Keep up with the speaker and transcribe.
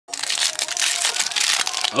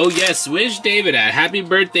Oh, yes, wish David a happy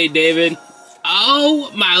birthday, David.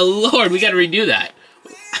 Oh, my lord, we gotta redo that.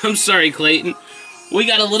 I'm sorry, Clayton. We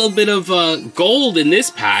got a little bit of gold in this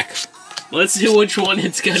pack. Let's see which one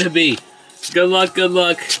it's gonna be. Good luck, good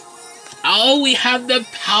luck. Oh, we have the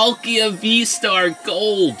Palkia V-Star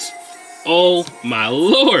Gold. Oh, my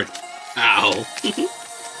lord. Ow.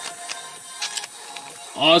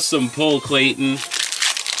 Awesome pull, Clayton.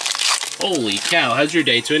 Holy cow, how's your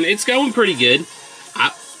day, twin? It's going pretty good.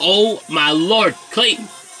 Oh, my lord. Clayton,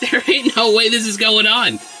 there ain't no way this is going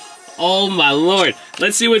on. Oh, my lord.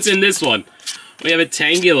 Let's see what's in this one. We have a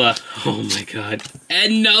Tangela. Oh, my god.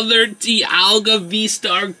 Another Dialga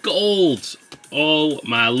V-Star Gold. Oh,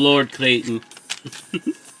 my lord, Clayton.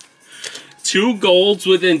 2 golds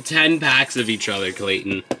within 10 packs of each other,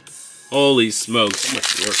 Clayton. Holy smokes. So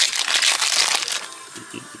much work.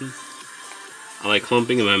 I like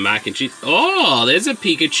clumping in my mac and cheese. Oh, there's a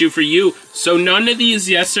Pikachu for you. So none of these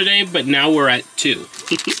yesterday, but now we're at 2.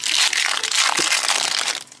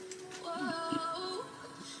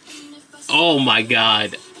 Oh my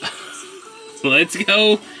god. Let's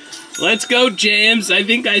go. Let's go, James. I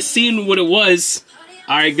think I seen what it was.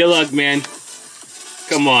 Alright, good luck, man.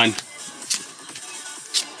 Come on.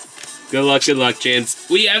 Good luck, James.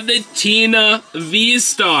 We have the Tina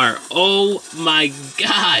V-Star. Oh my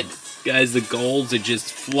god. Guys, the golds are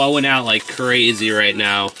just flowing out like crazy right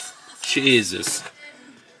now. Jesus.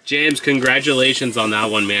 James, congratulations on that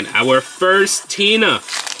one, man. Our first Tina.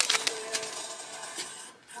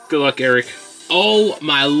 Good luck, Eric. Oh,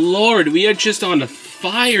 my lord. We are just on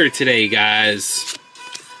fire today, guys.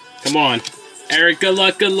 Come on. Eric, good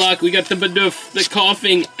luck, good luck. We got the Bidoof, the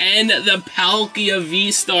Coughing, and the Palkia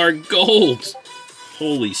V-Star Gold.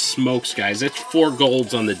 Holy smokes, guys. That's 4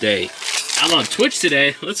 golds on the day. I'm on Twitch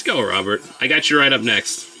today. Let's go, Robert. I got you right up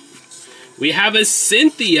next. We have a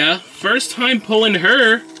Cynthia. First time pulling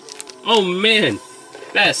her. Oh, man.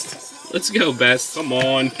 Best. Let's go, Best. Come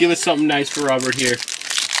on. Give us something nice for Robert here.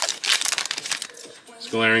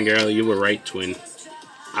 Galarian Garrel, you were right, twin.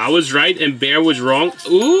 I was right and Bear was wrong.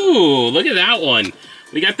 Ooh, look at that one.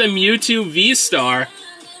 We got the Mewtwo V-Star.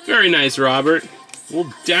 Very nice, Robert.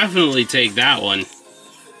 We'll definitely take that one.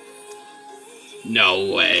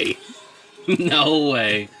 No way. No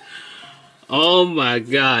way. Oh my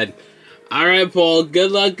god. Alright, Paul.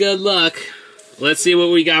 Good luck, good luck. Let's see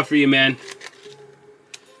what we got for you, man.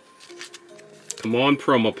 Come on,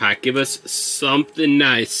 promo pack. Give us something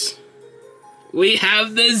nice. We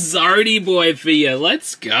have the Zardy boy for you.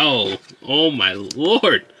 Let's go. Oh my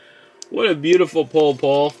lord. What a beautiful pull,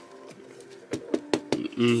 Paul.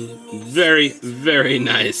 Very, very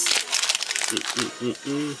nice.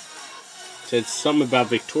 Said something about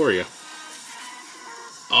Victoria.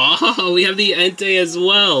 Oh, we have the Entei as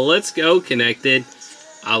well. Let's go, Connected.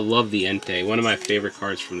 I love the Entei. One of my favorite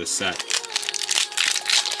cards from the set.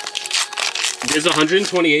 There's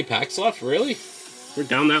 128 packs left? Really? We're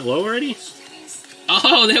down that low already?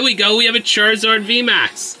 Oh, there we go. We have a Charizard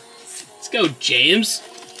VMAX. Let's go, James.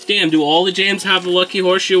 Damn, do all the James have a lucky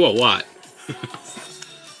horseshoe or what?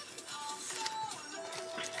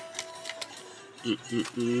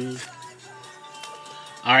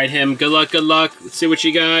 Alright, him. Good luck, good luck. Let's see what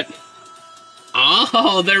you got.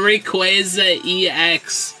 Oh, the Rayquaza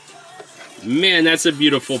EX. Man, that's a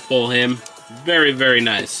beautiful pull, him. Very, very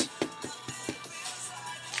nice.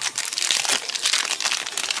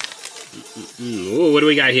 Ooh, what do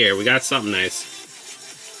we got here? We got something nice.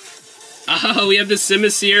 Oh, we have the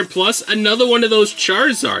Simisear plus another one of those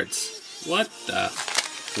Charizards. What the?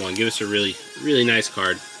 Come on, give us a really, really nice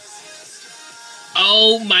card.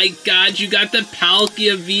 Oh my god, you got the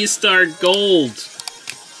Palkia V-Star Gold.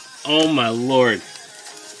 Oh my lord.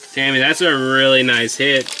 Tammy, that's a really nice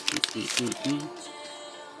hit.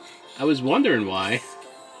 I was wondering why.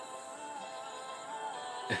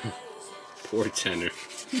 Poor Tenor.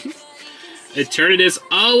 Eternatus.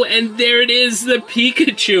 Oh, and there it is, the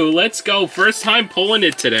Pikachu. Let's go. First time pulling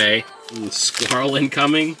it today. Squirrel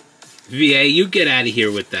incoming. VA, you get out of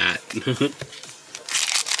here with that.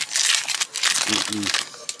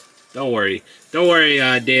 Don't worry. Don't worry,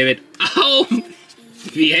 David. Oh,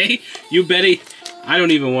 VA, you better. I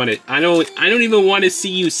don't even want it. I don't even want to see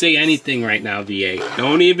you say anything right now, VA.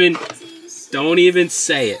 Don't even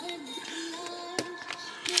say it.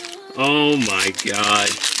 Oh my god.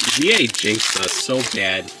 VA jinxed us so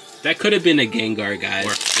bad. That could have been a Gengar, guys.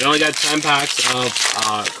 We only got 10 packs of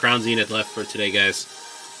Crown Zenith left for today, guys.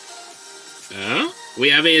 We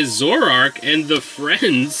have a Zoroark and the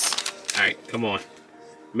friends. Alright, come on.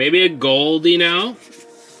 Maybe a Goldie now?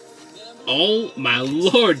 Oh my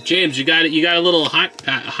lord, James, you got it. You got a little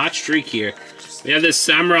hot streak here. We have this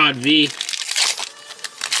Samurott V.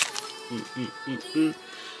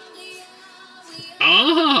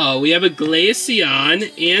 Oh, we have a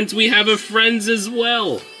Glaceon, and we have a Friends as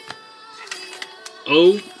well.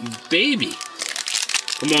 Oh, baby.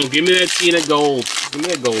 Come on, give me that Tina Gold. Give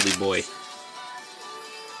me a Goldie boy.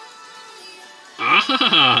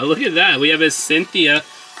 Ah, look at that. We have a Cynthia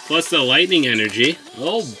plus the Lightning Energy.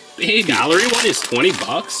 Oh, baby. Gallery one is 20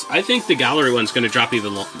 bucks. I think the Gallery one's going to drop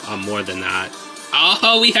even more than that.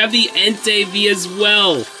 Oh, we have the Entei V as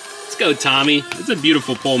well. Let's go, Tommy. It's a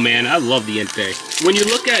beautiful pull, man. I love the Entei. When you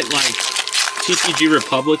look at, like, TCG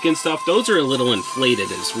Republic and stuff, those are a little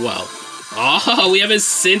inflated as well. Oh, we have a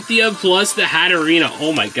Cynthia plus the Hatterena.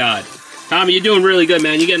 Oh, my God. Tommy, you're doing really good,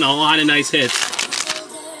 man. You're getting a lot of nice hits.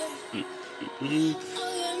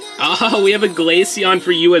 Oh, we have a Glaceon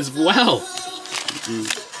for you as well.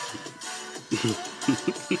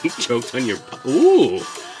 Choked on your... Ooh.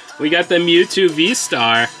 We got the Mewtwo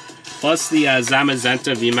V-Star plus the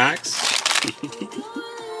Zamazenta VMAX.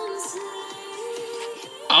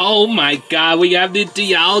 Oh my God, we have the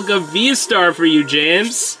Dialga V-Star for you,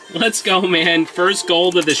 James. Let's go, man. First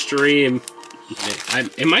gold of the stream.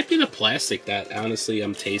 It might be the plastic that, honestly,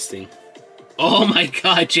 I'm tasting. Oh my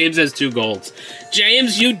God, James has 2 golds.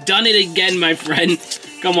 James, you done it again, my friend.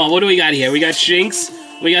 Come on, what do we got here? We got Shinx,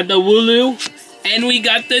 we got the Wooloo, and we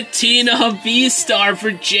got the Tina V-Star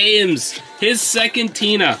for James. His second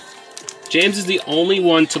Tina. James is the only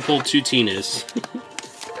one to pull 2 Tinas.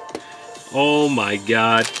 Oh my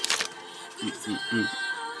God.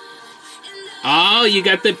 Oh, you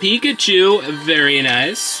got the Pikachu. Very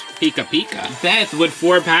nice. Pika Pika. Beth with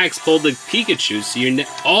 4 packs pulled the Pikachu, so you're...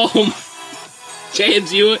 Oh my...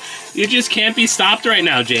 James, you just can't be stopped right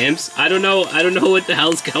now, James. I don't know what the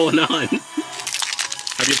hell's going on.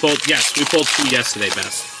 Have you pulled? Yes, we pulled 2 yesterday,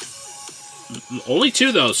 Best. Only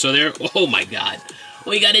 2 though, so there. Oh my God,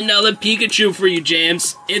 we got another Pikachu for you,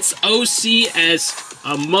 James. It's OC as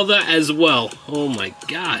a mother as well. Oh my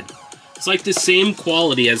God, it's like the same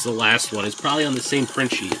quality as the last one. It's probably on the same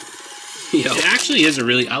print sheet. Yo. It actually is a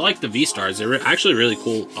really... I like the V-Stars. They're actually really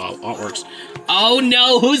cool artworks. Oh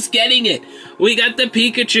no, who's getting it? We got the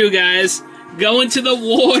Pikachu, guys, going to the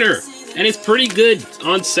water. And it's pretty good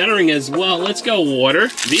on centering as well. Let's go, water.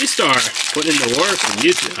 V-Star putting in the work on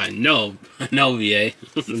YouTube. I know, VA.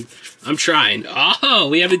 I'm trying. Oh,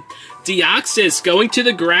 we have a Deoxys going to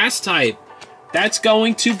the grass type. That's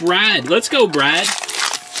going to Brad. Let's go, Brad.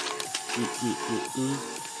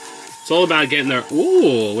 It's all about getting there.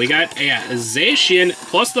 Ooh, we got a Zacian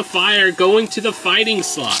plus the fire going to the fighting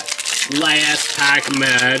slot. Last pack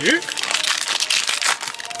magic.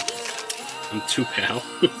 I'm too pale.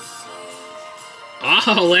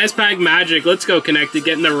 Oh, last pack magic. Let's go, Connected.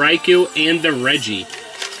 Getting the Raikou and the Reggie.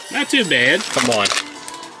 Not too bad. Come on.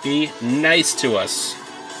 Be nice to us.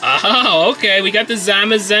 Oh, okay. We got the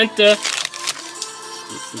Zamazenta.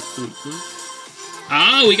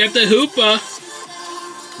 Oh, we got the Hoopa.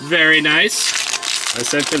 Very nice. I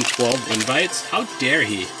sent him 12 invites. How dare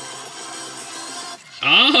he?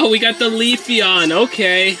 Oh, we got the Leafeon.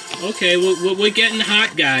 Okay. Okay, we're getting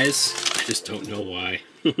hot, guys. I just don't know why.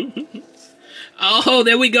 Oh,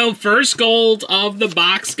 there we go. First gold of the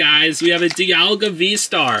box, guys. We have a Dialga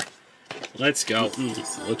V-Star. Let's go.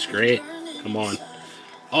 Looks great. Come on.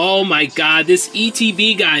 Oh my God, this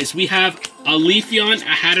ETB, guys. We have a Leafeon,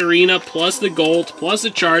 a Hatterena, plus the gold, plus a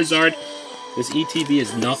Charizard. This ETB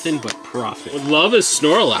is nothing but profit. Would love a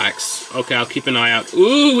Snorlax. Okay, I'll keep an eye out.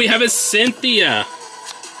 Ooh, we have a Cynthia.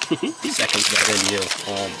 Second's better than you.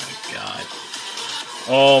 Oh my God.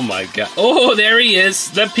 Oh my God. Oh, there he is.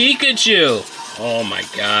 The Pikachu. Oh my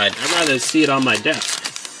God. I'd rather see it on my desk.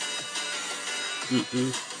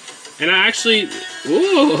 And I actually...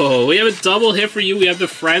 Ooh, we have a double hit for you. We have the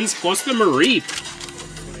Friends plus the Mareep.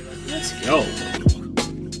 Let's go.